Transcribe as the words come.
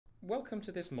Welcome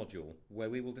to this module where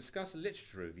we will discuss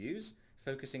literature reviews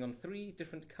focusing on three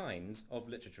different kinds of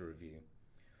literature review.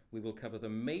 We will cover the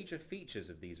major features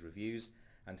of these reviews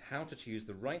and how to choose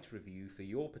the right review for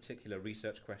your particular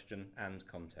research question and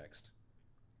context.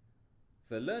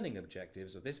 The learning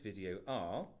objectives of this video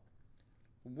are: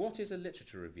 what is a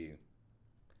literature review?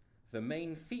 The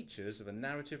main features of a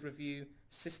narrative review,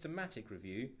 systematic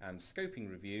review and scoping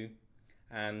review,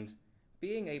 and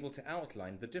being able to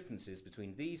outline the differences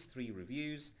between these three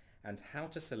reviews and how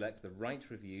to select the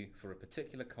right review for a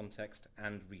particular context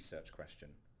and research question.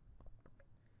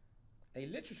 A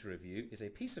literature review is a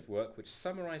piece of work which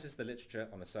summarizes the literature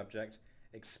on a subject,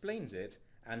 explains it,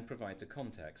 and provides a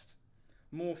context.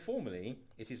 More formally,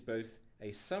 it is both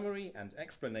a summary and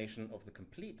explanation of the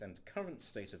complete and current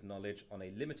state of knowledge on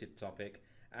a limited topic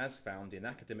as found in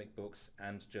academic books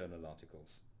and journal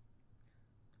articles.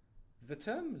 The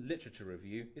term literature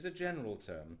review is a general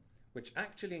term which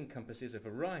actually encompasses a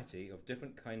variety of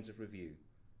different kinds of review.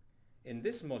 In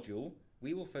this module,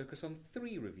 we will focus on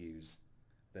three reviews: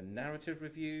 the narrative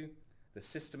review, the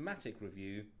systematic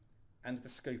review, and the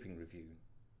scoping review.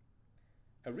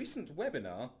 A recent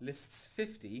webinar lists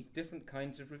 50 different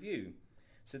kinds of review,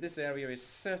 so this area is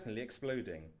certainly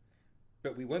exploding,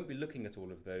 but we won't be looking at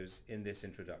all of those in this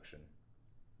introduction.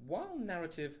 While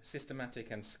narrative, systematic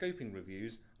and scoping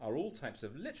reviews are all types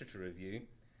of literature review,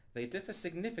 they differ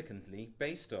significantly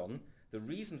based on the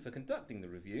reason for conducting the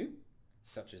review,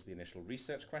 such as the initial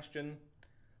research question,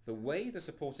 the way the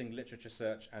supporting literature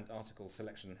search and article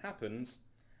selection happens,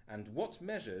 and what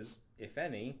measures, if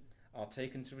any, are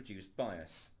taken to reduce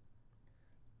bias.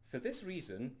 For this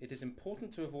reason, it is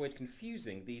important to avoid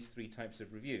confusing these three types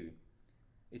of review.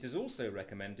 It is also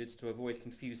recommended to avoid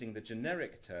confusing the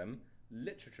generic term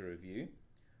literature review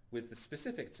with the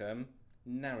specific term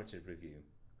narrative review.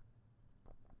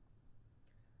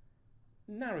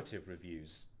 Narrative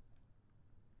reviews.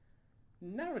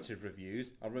 Narrative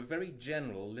reviews are a very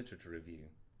general literature review.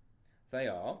 They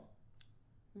are: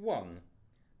 1.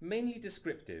 Mainly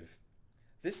descriptive.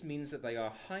 This means that they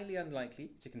are highly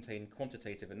unlikely to contain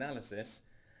quantitative analysis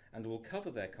and will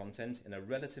cover their content in a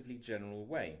relatively general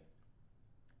way.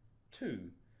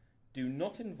 2. Do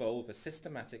not involve a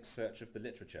systematic search of the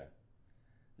literature.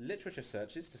 Literature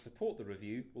searches to support the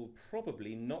review will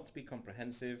probably not be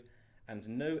comprehensive and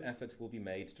no effort will be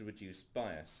made to reduce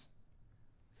bias.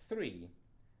 3.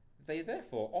 They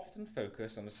therefore often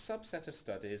focus on a subset of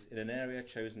studies in an area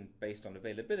chosen based on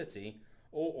availability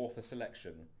or author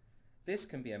selection. This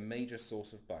can be a major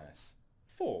source of bias.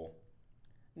 4.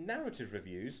 Narrative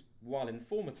reviews, while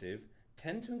informative,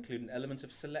 tend to include an element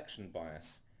of selection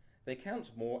bias. They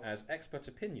count more as expert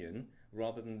opinion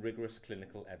rather than rigorous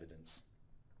clinical evidence.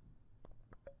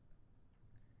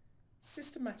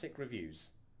 Systematic reviews.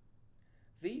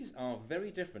 These are very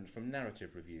different from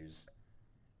narrative reviews.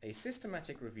 A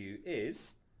systematic review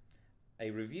is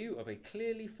a review of a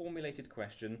clearly formulated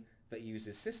question that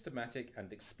uses systematic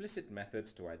and explicit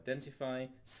methods to identify,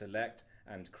 select,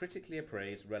 and critically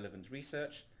appraise relevant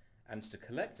research and to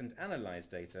collect and analyze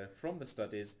data from the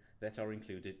studies that are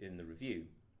included in the review.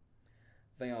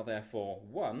 They are therefore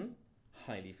 1.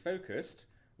 Highly focused,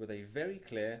 with a very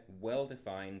clear,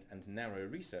 well-defined and narrow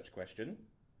research question.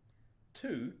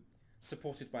 2.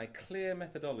 Supported by clear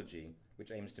methodology, which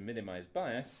aims to minimize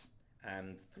bias.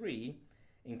 And 3.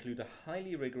 Include a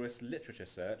highly rigorous literature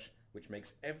search, which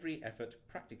makes every effort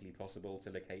practically possible to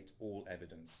locate all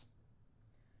evidence.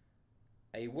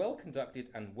 A well-conducted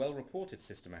and well-reported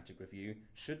systematic review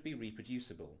should be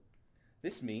reproducible.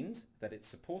 This means that its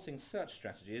supporting search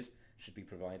strategies should be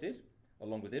provided,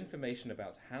 along with information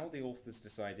about how the authors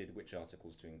decided which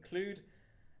articles to include,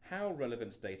 how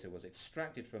relevant data was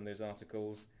extracted from those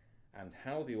articles, and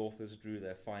how the authors drew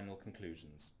their final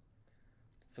conclusions.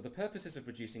 For the purposes of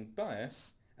reducing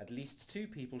bias, at least 2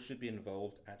 people should be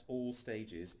involved at all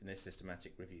stages in a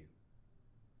systematic review.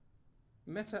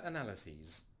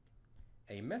 Meta-analyses.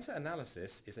 A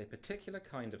meta-analysis is a particular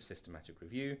kind of systematic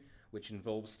review which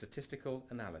involves statistical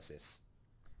analysis.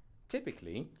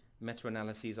 Typically,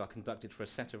 meta-analyses are conducted for a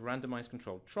set of randomized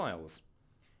controlled trials.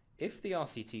 If the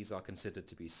RCTs are considered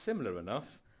to be similar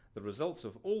enough, the results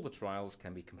of all the trials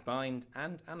can be combined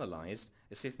and analyzed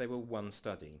as if they were one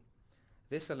study.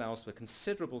 This allows for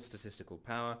considerable statistical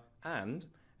power and,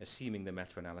 assuming the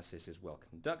meta-analysis is well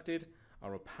conducted,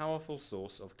 are a powerful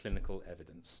source of clinical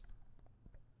evidence.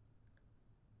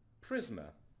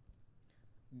 PRISMA.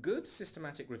 Good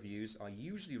systematic reviews are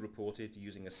usually reported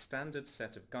using a standard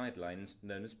set of guidelines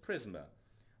known as PRISMA,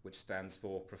 which stands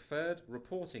for Preferred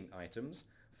Reporting Items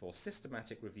for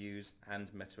Systematic Reviews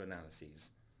and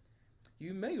Meta-Analyses.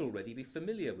 You may already be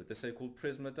familiar with the so-called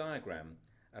PRISMA diagram,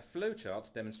 a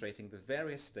flowchart demonstrating the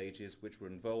various stages which were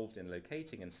involved in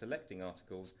locating and selecting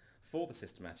articles for the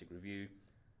systematic review,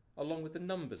 along with the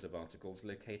numbers of articles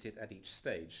located at each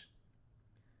stage.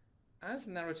 As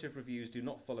narrative reviews do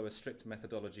not follow a strict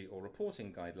methodology or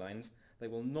reporting guidelines, they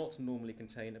will not normally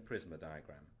contain a Prisma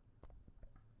diagram.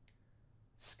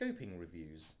 Scoping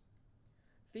reviews.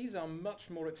 These are much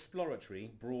more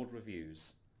exploratory, broad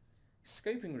reviews.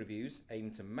 Scoping reviews aim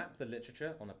to map the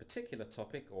literature on a particular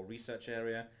topic or research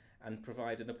area and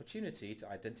provide an opportunity to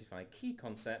identify key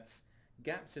concepts,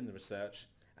 gaps in the research,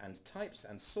 and types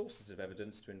and sources of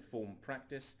evidence to inform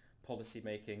practice, policy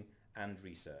making, and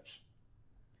research.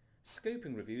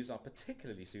 Scoping reviews are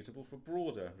particularly suitable for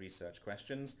broader research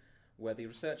questions, where the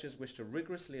researchers wish to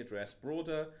rigorously address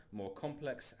broader, more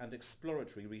complex and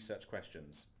exploratory research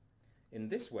questions. In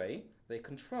this way, they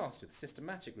contrast with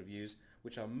systematic reviews,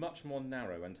 which are much more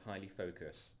narrow and highly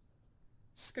focused.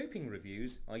 Scoping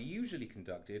reviews are usually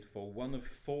conducted for one of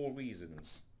four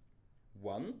reasons.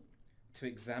 1. To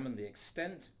examine the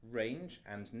extent, range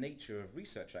and nature of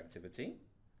research activity.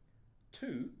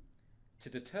 2. To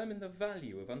determine the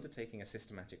value of undertaking a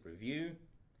systematic review.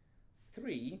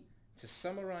 3. To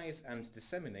summarize and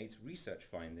disseminate research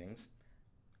findings.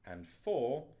 And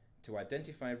 4. To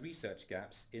identify research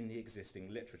gaps in the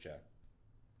existing literature.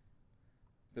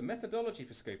 The methodology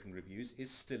for scoping reviews is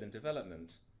still in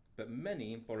development, but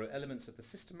many borrow elements of the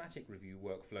systematic review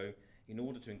workflow in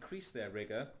order to increase their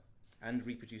rigor and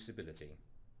reproducibility.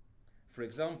 For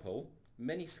example,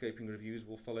 many scoping reviews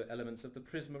will follow elements of the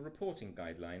Prisma reporting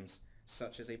guidelines,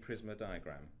 such as a Prisma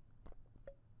diagram.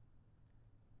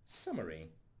 Summary.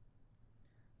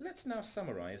 Let's now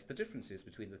summarize the differences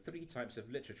between the three types of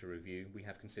literature review we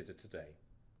have considered today.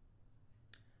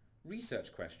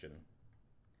 Research question.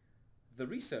 The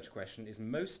research question is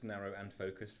most narrow and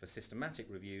focused for systematic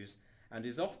reviews and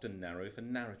is often narrow for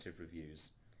narrative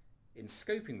reviews. In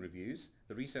scoping reviews,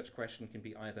 the research question can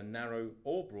be either narrow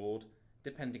or broad,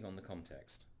 depending on the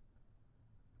context.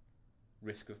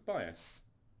 Risk of bias.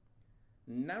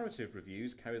 Narrative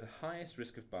reviews carry the highest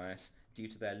risk of bias due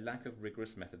to their lack of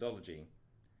rigorous methodology.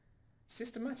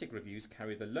 Systematic reviews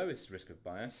carry the lowest risk of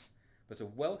bias, but a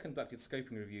well-conducted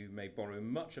scoping review may borrow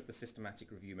much of the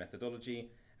systematic review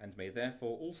methodology and may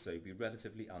therefore also be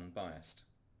relatively unbiased.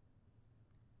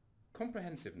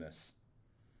 Comprehensiveness.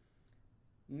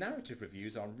 Narrative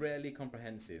reviews are rarely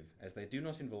comprehensive as they do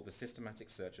not involve a systematic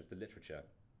search of the literature.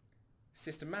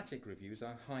 Systematic reviews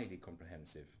are highly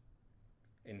comprehensive.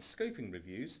 In scoping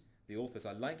reviews, the authors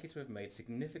are likely to have made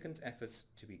significant efforts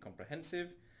to be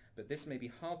comprehensive, but this may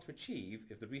be hard to achieve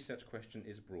if the research question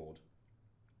is broad.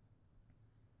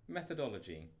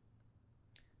 Methodology.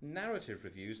 Narrative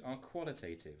reviews are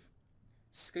qualitative.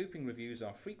 Scoping reviews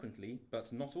are frequently,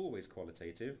 but not always,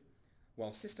 qualitative,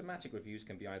 while systematic reviews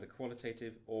can be either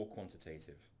qualitative or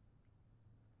quantitative.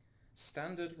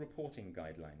 Standard reporting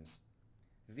guidelines.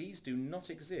 These do not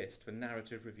exist for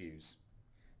narrative reviews.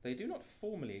 They do not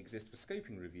formally exist for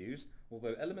scoping reviews,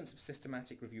 although elements of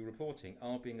systematic review reporting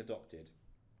are being adopted.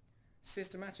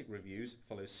 Systematic reviews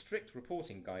follow strict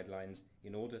reporting guidelines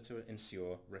in order to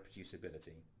ensure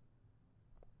reproducibility.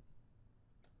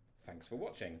 Thanks for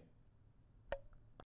watching.